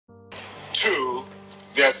to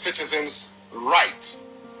their citizens' right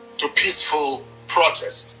to peaceful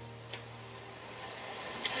protest.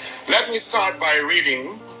 Let me start by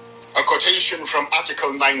reading a quotation from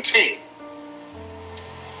Article 19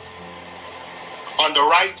 on the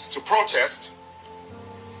right to protest,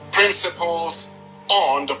 principles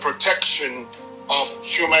on the protection of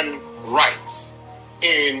human rights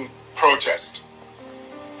in protest.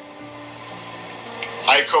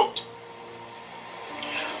 I quote,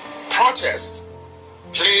 "Protests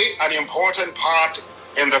play an important part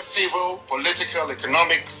in the civil, political,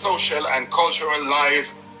 economic, social, and cultural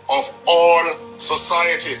life of all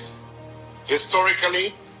societies.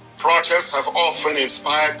 Historically, protests have often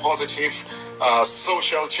inspired positive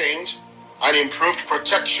social change and improved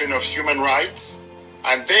protection of human rights,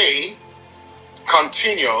 and they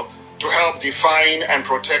continue to help define and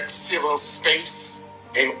protect civil space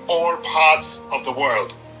in all parts of the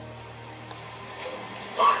world.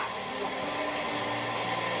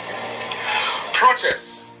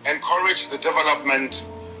 Protests encourage the development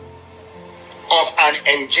of an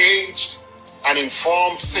engaged and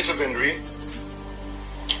informed citizenry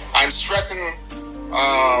and strengthen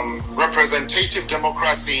representative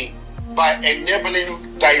democracy by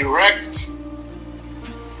enabling direct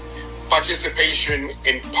participation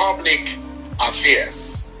in public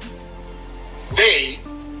affairs. They,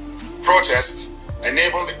 protests,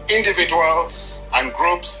 enable individuals and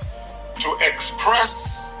groups to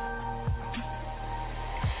express.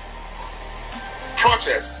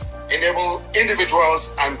 Protests enable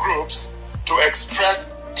individuals and groups to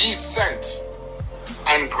express dissent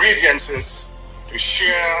and grievances, to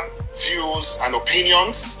share views and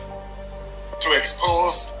opinions, to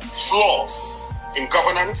expose flaws in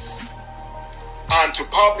governance, and to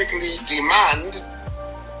publicly demand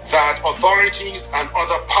that authorities and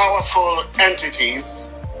other powerful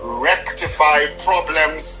entities rectify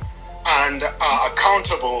problems and are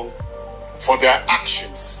accountable for their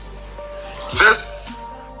actions."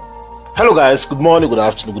 Hello guys, good morning, good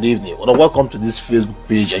afternoon, good evening, and welcome to this Facebook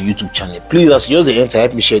page and YouTube channel. Please, as you use the enter,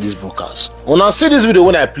 help me share this broadcast. When I see this video,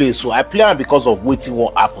 when I play, so I play because of waiting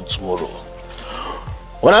what happen tomorrow.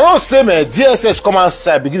 When I don't say man, DSS come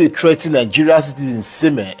outside, begin to threaten Nigeria citizens, say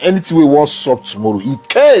man, anything we want stop tomorrow in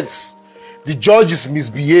case the judges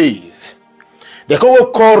misbehave. They can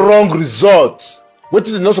go call wrong results. What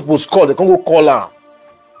is they not supposed to call? They can go call her.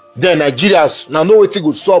 Then Nigerians now know what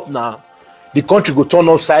go stop now. The country go turn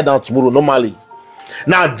upside down tomorrow normally.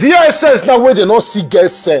 Now DSS now where they not see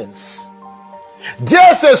get sense.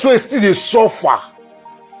 DSS where still they suffer.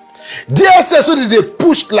 DSS where they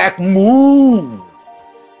push like move.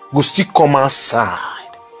 Go still come outside.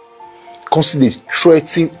 Constantly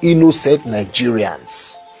threatening innocent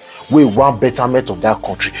Nigerians. We want betterment of that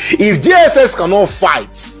country. If DSS cannot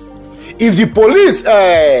fight, if the police,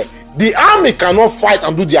 the army cannot fight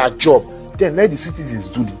and do their job, then let the citizens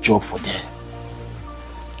do the job for them.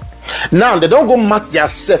 Now they don't go match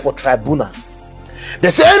themselves for tribunal. They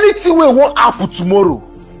say anything we won't happen tomorrow.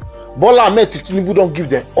 Bola Ahmed Tinubu don't give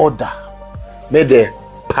them order. Make them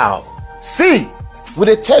power. See, when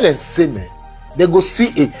they tell them say man, they go see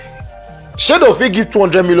a shade of it give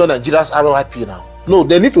 200 million Nigerians RIP now. No,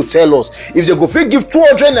 they need to tell us if they go give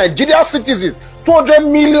 200 Nigerian citizens, 200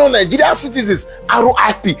 million Nigerian citizens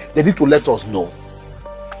RIP, they need to let us know.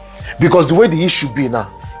 Because the way the issue be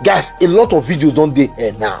now, guys, a lot of videos don't they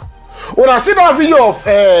here now. When I see that video of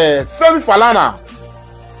Femi Falana,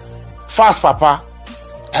 Fast Papa,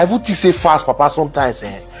 I would say Fast Papa sometimes.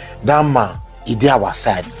 That man, he dey our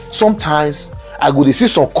side. Sometimes I go to see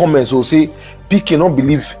some comments who say, "People cannot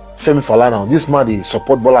believe Femi Falana. This man they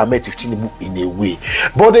support Bola Ahmed Tinubu in a way."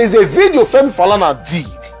 But there is a video Femi Falana did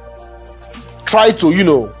try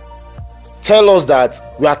to, tell us that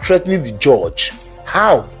we are threatening the judge.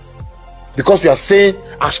 How? Because we are saying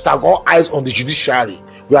hashtag all eyes on the judiciary.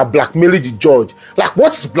 We are blackmailing the judge. Like,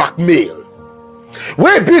 what is blackmail?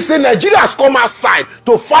 We be saying Nigeria has come outside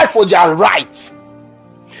to fight for their rights.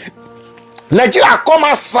 Nigeria come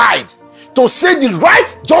outside to say the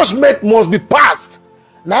right judgment must be passed.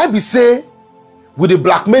 Now I be say, will they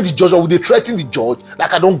blackmail the judge or will they threaten the judge?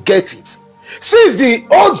 Like, I don't get it. Since the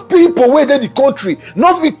old people where they the country,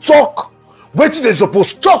 nothing talk. Wetin they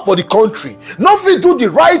supposed to talk for the country, nothing do the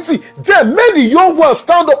right thing. Then make the young ones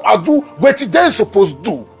stand up and do wetin they supposed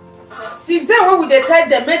to do. Since then, when we they tell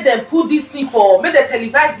them, make them put this thing for, make them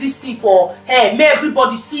televise this thing for, hey, make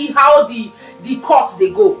everybody see how the courts they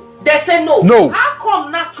go. They say no. No. How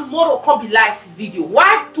come not tomorrow come be live video?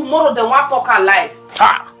 Why tomorrow they want talk live?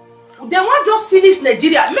 They want just finish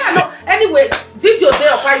Nigeria. Me, I know. Anyway, video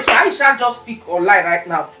there of Aisha just speak online right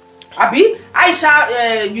now. Abi,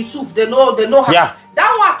 Aisha Yusuf, they know her. Yeah.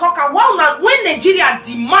 that one talk about when Nigeria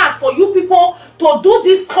demand for you people to do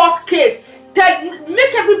this court case,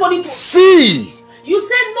 make everybody to see. You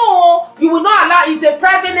say no, you will not allow. It's a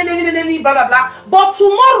private blah blah blah. But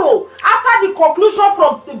tomorrow, after the conclusion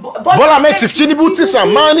from Bola Ahmed Tinubu,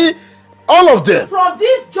 Samani, all of them from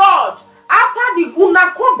this judge, after the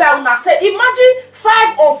una come by una say, imagine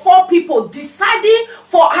 5 or 4 people deciding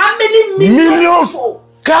for how many millions people.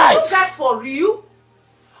 Guys for real.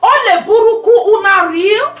 Ole buruku una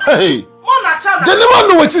real. Hey. They never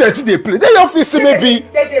know what they play. They don't feel say maybe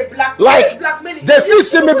like they feel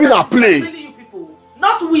say maybe not play.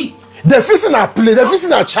 Not we. They feel not play. They feel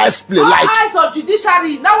not child's play. All like eyes on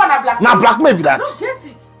judiciary. Now one a blackmail. Now blackmail be that. Don't get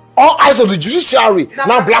it. All eyes on the judiciary.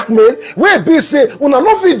 Now blackmail. Where be say una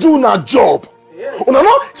not fit do na job. Yes. Una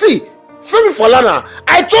not see. Femi Falana.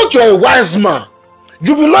 I thought you're a wise man.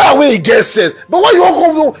 You be lawyer where he gets sense, but why you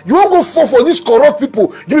won't go fall for these corrupt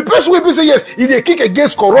people? You be person where people say yes, he dey kick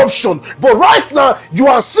against corruption, but right now you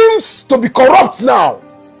are seems to be corrupt now.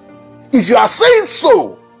 If you are saying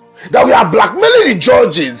so, that we are blackmailing the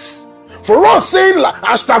judges, for us saying like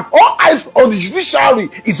hashtag all eyes on the judiciary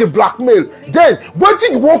is a blackmail, then what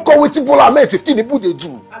thing you won't call wetin Bola Ahmed Tinubu they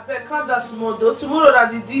do? I bet calm down small though. Tomorrow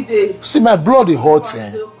that the D-Day. See my blood is hot,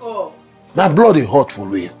 my blood is hot for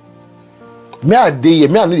real. Me I dey here,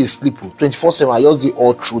 me I no dey sleep 24/7. I just dey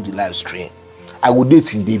all through the live stream. I go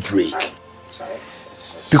date in daybreak.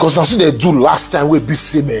 Because now see they do last time we be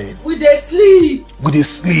same man. We dey sleep. We dey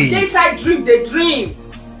sleep. They inside dream, they dream.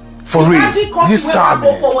 For real. This time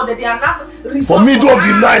forward, they announce for middle of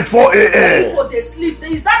the night, 4 a.m. People they sleep.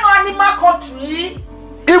 Is that no animal country?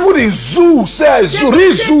 Even the zoo says zoo,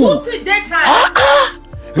 real zoo.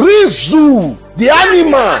 Real zoo. The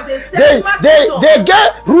animal, they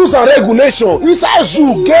get rules and regulation. Inside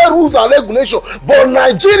zoo, get rules and regulation. But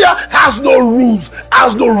Nigeria has no rules,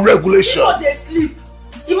 has no regulation. People they sleep.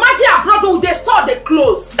 Imagine abroad when they store the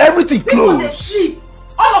clothes. Everything closed. People they sleep.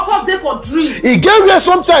 All of us there for dream. It gave me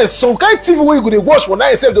sometimes some kind of TV where you go to watch for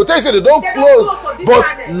night itself. They'll tell you say they don't close.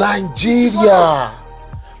 But Nigeria,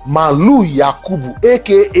 Malu Yakubu,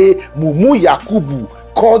 aka Mumu Yakubu,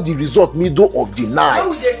 called the result middle of the night.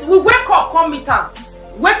 We wake up, come meet her.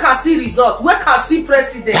 We can see result. We can see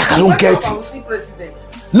president. Like I don't get it. See president.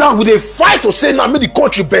 Now with a fight to say now make the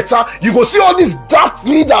country better, you go see all these daft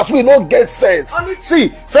leaders who don't get sense. See,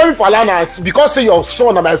 Femi Falana, because say your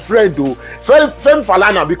son and my friend though. Femi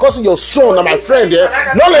Falana, because your son and my friend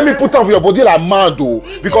not let me put on for your body like man though.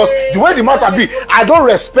 Because the way the matter be, I don't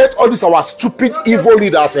respect all these our stupid evil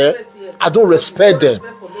leaders. I don't respect them.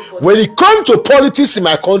 When it comes to politics in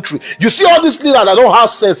my country, you see all these leaders that don't have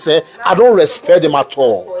sense, I don't respect them at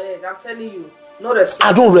all. I'm telling you. No respect.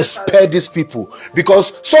 I don't respect these people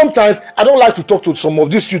because sometimes I don't like to talk to some of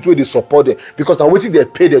these youth where they support them because now waiting they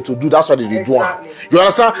pay them to do that's what they do. You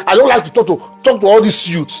understand? I don't like to talk to all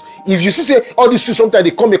these youths. If you see say all these youths sometimes they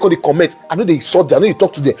come and they comment, I know they insult them, I know they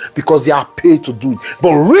talk to them because they are paid to do it. But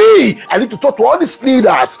really, I need to talk to all these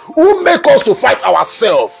leaders who make us to fight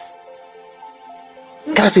ourselves.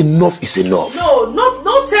 Guys, enough is enough. No,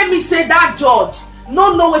 don't tell me say that judge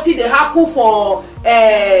no know wetin dey happen for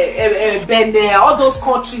Benin, all those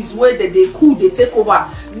countries where they cool, they take over.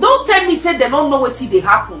 Don't tell me say they don't know wetin dey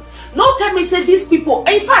happen. Don't tell me say these people.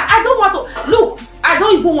 In fact, I don't want to look. I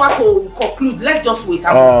don't even want to conclude. Let's just wait.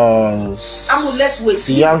 Let's wait.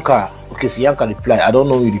 Siyanka. Okay, Siyanka reply. I don't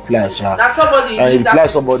know who replies. Now somebody. Reply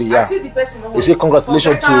somebody. Yeah. I see the person. He say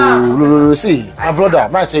congratulations to. See, my brother.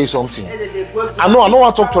 Might tell you something. I know. I don't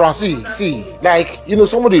want to talk to her. See, like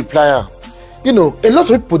somebody reply. A lot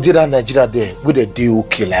of people did that in Nigeria there where they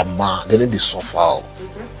okay like man, then they suffer.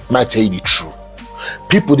 Might tell you the truth.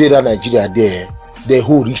 People did that in Nigeria there, they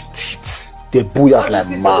hold rich teeth, they booyah like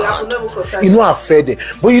man. Affair there.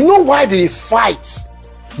 But you know why they fight?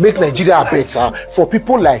 Make Nigeria better for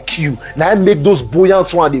people like you. Now make those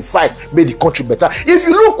buoyant ones they fight, make the country better. If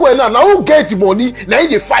you look well now who get the money, now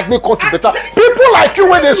they fight, make country better. People like you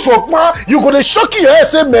when they smoke, man, you gonna shock your head,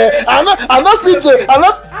 say man,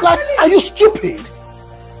 like, are you stupid?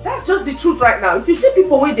 That's just the truth right now. If you see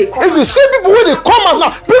people where they come, if you see people where they come out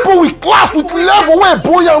now, people with class, with level, where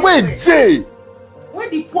buoyant, where they, when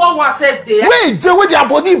the poor ones said they, where their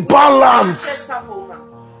body balance.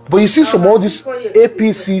 But you see some of these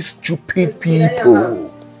APC stupid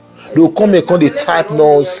people, they'll come and they type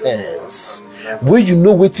nonsense. Where you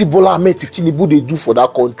know what Bola Ahmed Tinubu they do for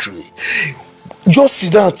that country. Just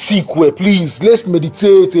sit down and think well, please. Let's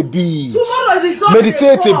meditate a bit.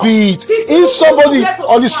 Meditate a bit. If somebody,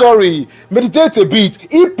 meditate a bit.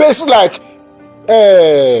 If person like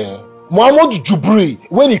Muhammadu Jubri,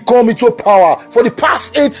 when he come into power, for the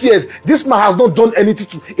past 8 years, this man has not done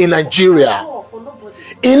anything in Nigeria.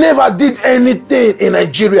 He never did anything in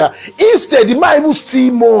Nigeria. Instead, the man even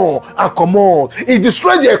steal more and come on. He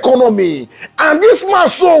destroyed the economy. And this man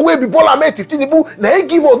saw where people are made 15 people. Now he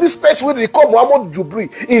give us this space where they call Muhammadu Jubri.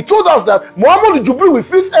 He told us that Muhammadu Jubri will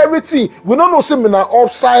fix everything. We don't know some in an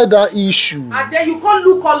upside down issue. And then you can't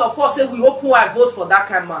look all of us say we open and vote for that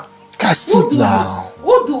kind of man. Who now?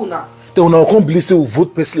 Who do now? They will not come believe say we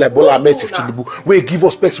vote person like Bola Ahmed Tinubu. We give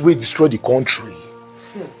us space where destroy the country.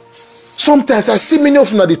 Sometimes I see many of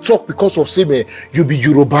them that they talk because of say me, you be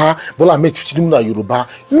Yoruba, Bola Ahmed Tinubu na Yoruba.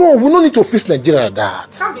 No, we don't need to face Nigeria like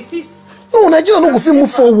that. Can't be fixed. No, Nigeria no go fit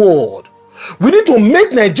move forward. We need to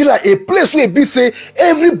make Nigeria a place where be say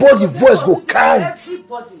everybody voice go count.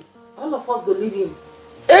 Everybody, all of us go live in.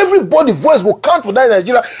 Everybody voice go count for that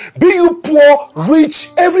Nigeria. Be you poor, rich,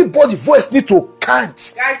 everybody voice need to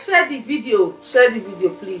count. Guys, share the video. Share the video,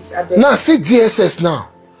 please. I beg. Now see DSS now.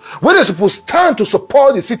 When they're supposed to stand to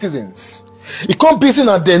support the citizens, it can't be seen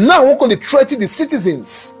and then now we're going to threaten the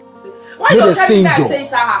citizens. Why you tell me that stay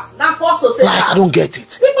inside house? Now forced to stay inside. I don't get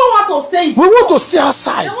it. People want to stay. We want to stay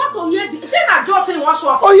outside. They want to hear the. Say that George say one show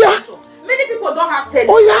off. Oh yeah. Many people don't have television.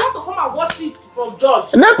 Oh yeah. They want to come and watch it from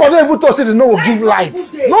George. And then people don't even talk say they no will give light.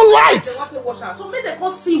 No light. They want to watch it. So make they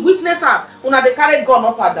come see weakness and when they carry gun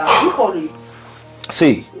up and down. Do for it.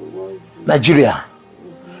 See, Nigeria,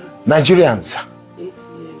 Nigerians.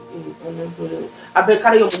 I beg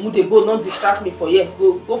carry your mumu dey go, not distract me for here.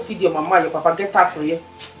 Go feed your mama, your papa, get out for here.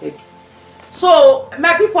 So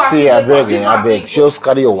my people are see, I beg, just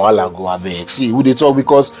carry your wahala go, I beg. See, who they talk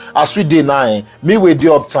because as we dey now, me we dey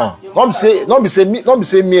uptown. Not be say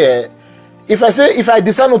me. If I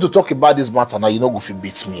decide not to talk about this matter now, you know go fit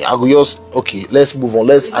beat me. I go just okay. Let's move on.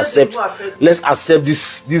 Let's accept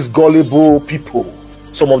this gullible people.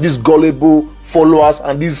 Some of these gullible followers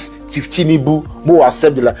and these Tiftinibu will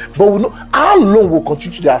accept the life. But we know how long will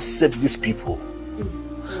continue to accept these people?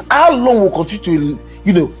 How long will continue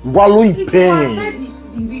to, wallow in pain?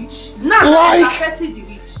 The rich. Like, the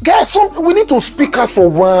rich. Guys, we need to speak out for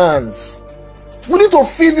once. We need to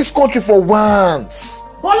fix this country for once.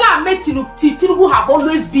 Bola Ahmed Tinubu have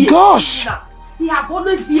always been Gosh. He have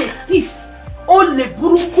always been a thief. Ole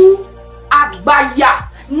buruku agbaya.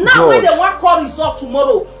 Now when they want call result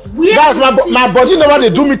tomorrow, that's my body never they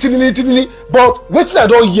do me tinini, but wait till I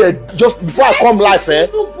don't hear just before I come live.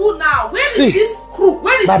 Now where is this crook?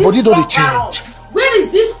 Where is my this body don't change? Where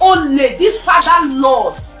is this old lady, this father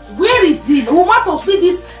lord? Where is he? We want to see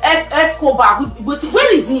this Escobar.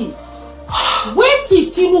 Where is he? Where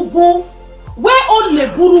Tinubu? Where old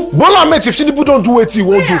Leburu? Bola Ahmed Tinubu don't do what he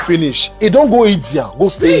won't do finish. He don't go India, go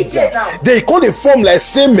stay India. They call the form like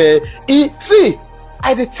same. See.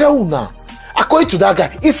 I dey tell you now, according to that guy,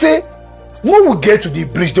 he say when we get to the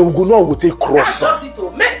bridge, they will go now we take cross.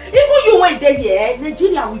 Even you went there, yeah,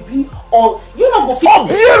 Nigeria will be or you not go fit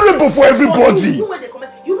bearable for everybody.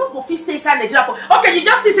 You not go fit stay inside Nigeria for okay. You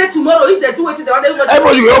just say tomorrow if they do it,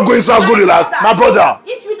 everybody will go inside go relax. My brother.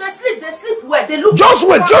 If you they sleep well. They look. Just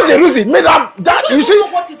wait, just the reason. Make that you see.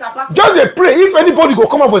 Just they pray. If anybody go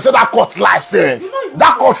come out for say that court life, say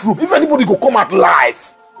that court room. If anybody go come out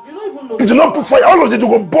live. If you don't put fire, all of them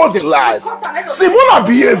go burn the life. See, wanna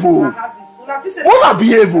behave. Wanna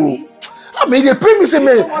behave. I mean, they pay me say,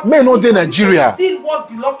 man, not in Nigeria. Still what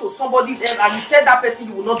belong to somebody's head, and you tell that person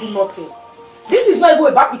you will not do nothing. This is not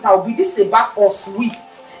even about Peter Obi. This is about us.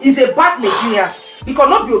 It's about Nigerians. Because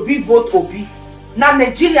not be Obi vote Obi. Now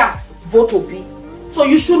Nigerians vote Obi. So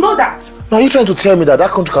you should know that. Now you trying to tell me that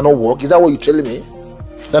country cannot work? Is that what you're telling me?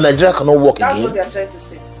 That Nigeria cannot work again? That's what they're trying to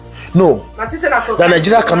say. No, that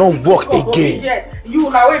Nigeria cannot work again.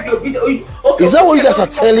 Is that what you guys are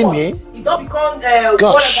telling me? It don't become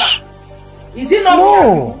gosh. Whatever. Is it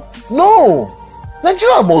not? No.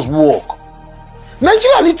 Nigeria must work.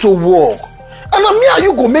 Nigeria need to work. And me and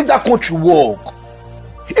you go make that country work.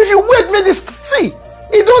 If you wait, make this see.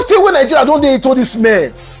 It don't tell when Nigeria don't dey all this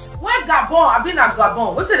mess. When Gabon, I've been at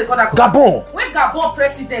Gabon. What's they call that? Gabon. When Gabon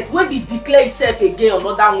president, when he declare himself again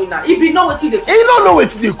another winner, he be know what they. He don't know what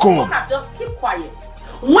they come. Just keep quiet.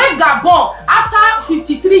 When Gabon, after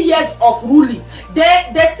 53 years of ruling,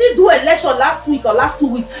 they still do election last week or last 2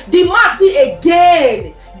 weeks. The man still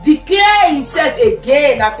again declare himself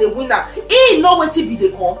again as a winner. He know what he be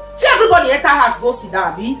they come. So everybody enter has go sit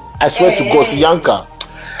down, be. I swear to God, Siyanka.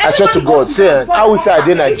 I swear to God, say I will say I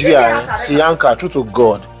did Nigeria, Siyanka, true to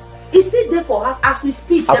God. He's still there for us as we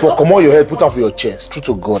speak. I for come on your head, put on for your chest. True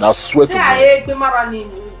to God, I swear to God.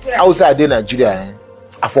 I will say I did Nigeria.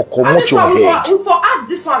 I for comot your head. We for act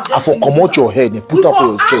this one's just. I for comot your head and put up for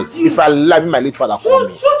your chest. If I lie, my late father call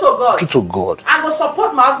me. True to God. True to God. I go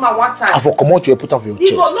support my husband one time. I for comot your head, put up for your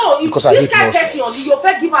chest. Because I hate nonsense. You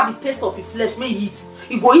first give her the taste of his flesh, may eat.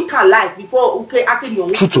 You go eat her life before okay, acting your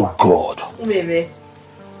own. True to God.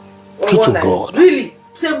 True to God. Really?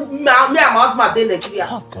 Say me and my husband dey Nigeria.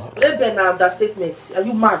 Oh God. Let be an understatement. Are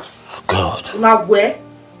you mad? Oh God. Now where?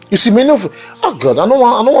 You see, many of oh God, I don't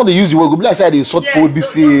want to use the word. Go be like say they support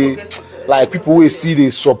BC, like people will see they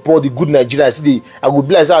support the good Nigeria. See I go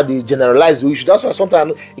be like say they generalize the issue. That's why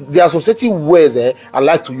sometimes there are some certain words I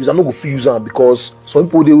like to use. I'm not go feel use them because some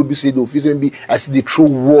people they will be say they feel maybe I see the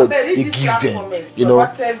true word they give them. You know,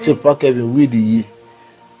 say Park Kevin with the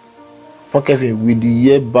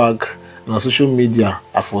year back on social media.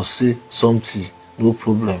 I foresee something, no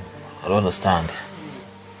problem. I don't understand.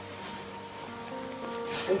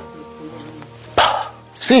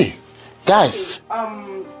 See, guys,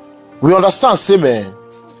 we understand, say, man,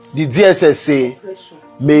 the DSS say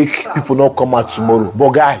make people not come out tomorrow.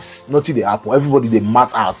 But guys, nothing they happen. Everybody they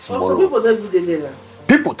match out tomorrow.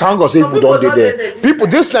 People, thank God, say people don't dey there. People,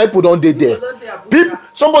 this night people don't dey there. People,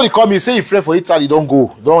 somebody call me say if friend for Italy don't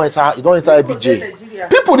go, don't enter ABJ.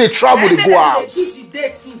 People they travel, they go out.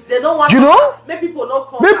 You know? Make people not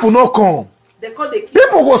come.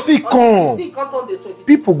 People go see come.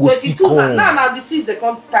 People go see come. Now the 6 they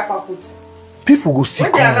come type and put. People go see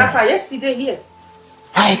come. When they announced yesterday here.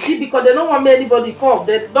 I see because they don't want anybody come.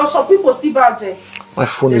 But some people see bad jets. My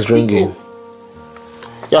phone is ringing.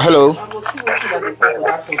 Yeah, hello.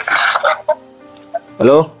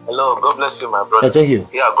 Hello. Hello. God bless you, my brother. Yeah, thank you.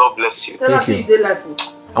 Yeah, God bless you. Tell us you did life.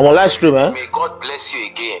 I'm on live stream, man. May God bless you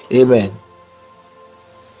again. Amen.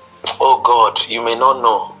 Oh God, you may not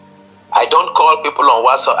know. I don't call people on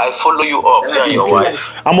WhatsApp. I follow you up. You and your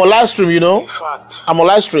wife. I'm on live stream, you know. In fact, I'm on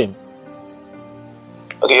live stream.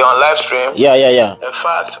 Okay, you're on live stream. Yeah. In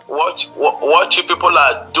fact, what you people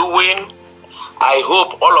are doing, I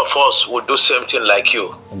hope all of us will do something like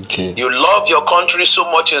you. Okay. You love your country so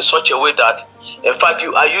much in such a way that, in fact,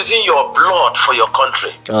 you are using your blood for your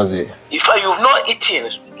country. That's it. If you've not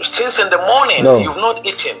eaten since in the morning, No. you've not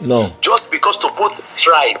eaten. No. Just because to vote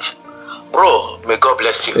right. Bro, may God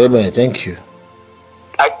bless you. Amen. Thank you.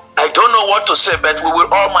 I don't know what to say, but we will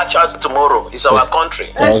all march out tomorrow. It's our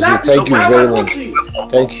country. Exactly. Thank you very much.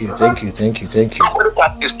 Thank you. Nobody can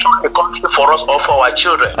destroy the country for us or for our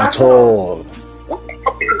children. At all.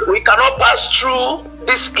 We cannot pass through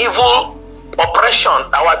this evil oppression.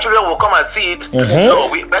 Our children will come and see it. No,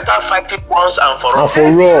 we better fight it once and for all. And for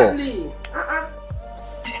all.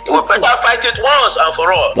 We better fight it once and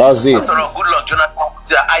for all. That's it. After all, good luck, Jonathan.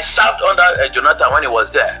 I served under Jonathan when he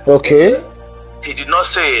was there. Okay. He did not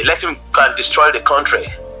say, let him can destroy the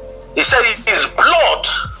country. He said his blood,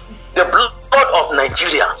 the blood of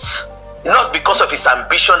Nigerians, not because of his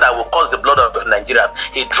ambition that will cause the blood of Nigerians.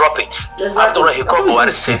 He dropped it. Exactly. After all, he called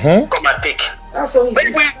Buhari say, come and take. That's what he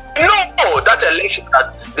did. We know that election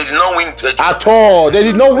that they did not win. At all. They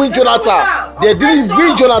did not win Jonathan. They didn't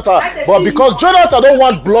win Jonathan. But because Jonathan don't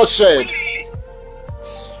want bloodshed.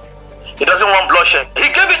 He doesn't want bloodshed. He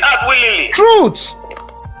gave it out willingly. Truth.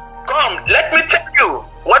 Come, let me tell you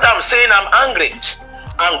what I'm saying. I'm angry.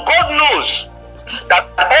 And God knows that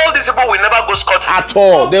all these people will never go scot-free. At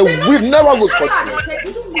all. They will never go scot-free.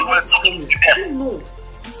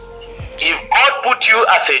 If God put you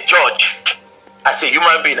as a judge, as a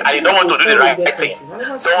human being, and you don't want to do the right thing,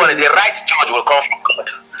 don't worry, the right judge will come from God.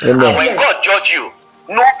 Amen. And when God judge you,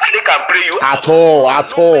 nobody can pray you out. At all.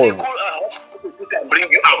 At all. Can bring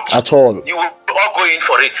you out. At all. You will all go in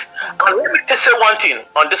for it. And let me just say one thing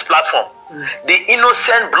on this platform. The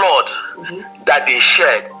innocent blood that they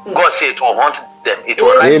shed, God said it will haunt them. It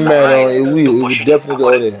will rise. Amen. It will definitely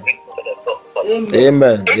all there.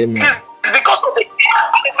 Amen. Amen. It's because of the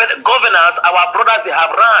governors, our brothers, they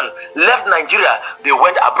have left Nigeria, they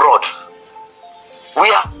went abroad. We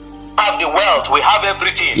have the wealth, we have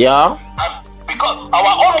everything. Yeah. And because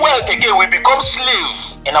our own wealth again, we become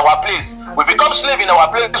slave in our place. We become slave in our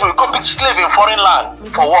place. We become slave in foreign land.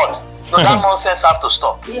 For what? So that nonsense have to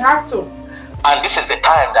stop. You have to. And this is the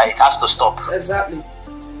time that it has to stop. Exactly.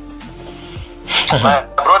 My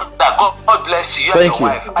brother, God bless you. Thank and you.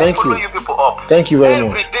 your wife. Thank I follow you. you people up. Thank you very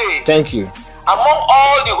much. Every day. Thank you. Among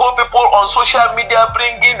all the whole people on social media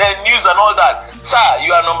bringing the news and all that, sir,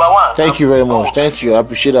 you are number one. Thank you very much. Thank you. I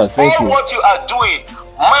appreciate that. Thank you. All what you are doing,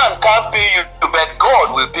 man can't pay you, but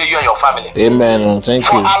God will pay you and your family. Amen. Thank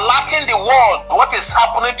For you. alerting the world what is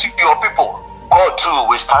happening to your people, God too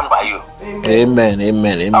will stand by you. Amen.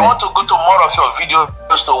 Amen. I want to go to more of your videos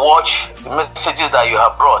to watch the messages that you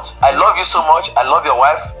have brought. I love you so much. I love your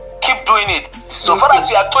wife. Keep doing it. So far as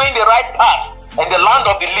you are doing the right path in the land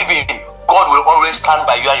of the living, God will always stand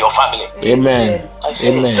by you and your family. Amen.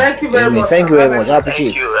 Amen. Thank you very much. Thank you very much. I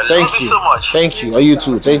appreciate it. Thank you so much. Thank you. You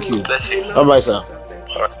too. Thank you. Bless you. Bye bye, sir.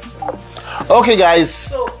 Okay, guys.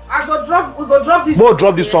 So I go drop. We go drop this. We'll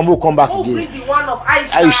drop this one. We'll come back We'll again. bring the one of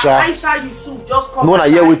Aisha Yusuf. Just come. We wanna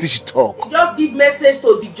hear what she talk. Just give message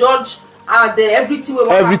to the judge and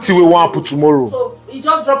everything we want to put tomorrow. So he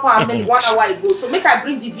just drop her maybe 1 hour ago. So make I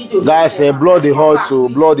bring the video. Guys, blood the heart to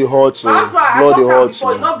blood the heart to blood the heart to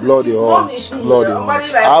blood the heart blood the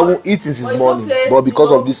heart. I won't eat since morning, but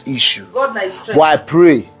because of this issue, but I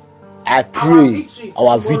pray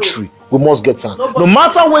our victory. We must get on. No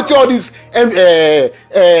matter what all this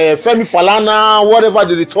Femi Falana, whatever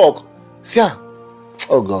they talk. See,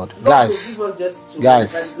 oh God, guys,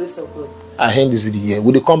 I end this video here.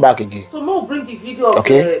 Will they come back again? So we'll bring the video of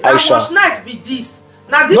okay, Aisha. Much night be this.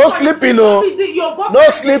 Now this no sleeping, no. No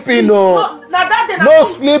sleeping, no. Now that day, no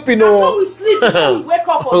sleeping, no. So we sleep before we wake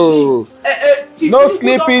up for no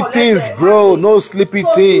sleeping things, bro. No sleeping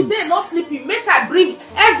things. Today, no sleeping. Make I bring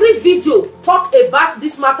every video talk about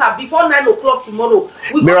this matter before 9 o'clock tomorrow.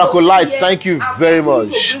 Miracle Lights, thank you very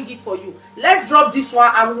much. To bring it for you. Let's drop this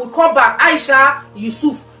one and we'll come back. Aisha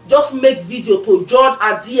Yusuf just make video to judge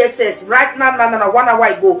and DSS right now 1 hour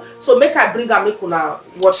ago. So make I bring and make una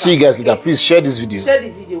watch. See you guys later. Please share this video. Share the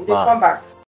video. They come back.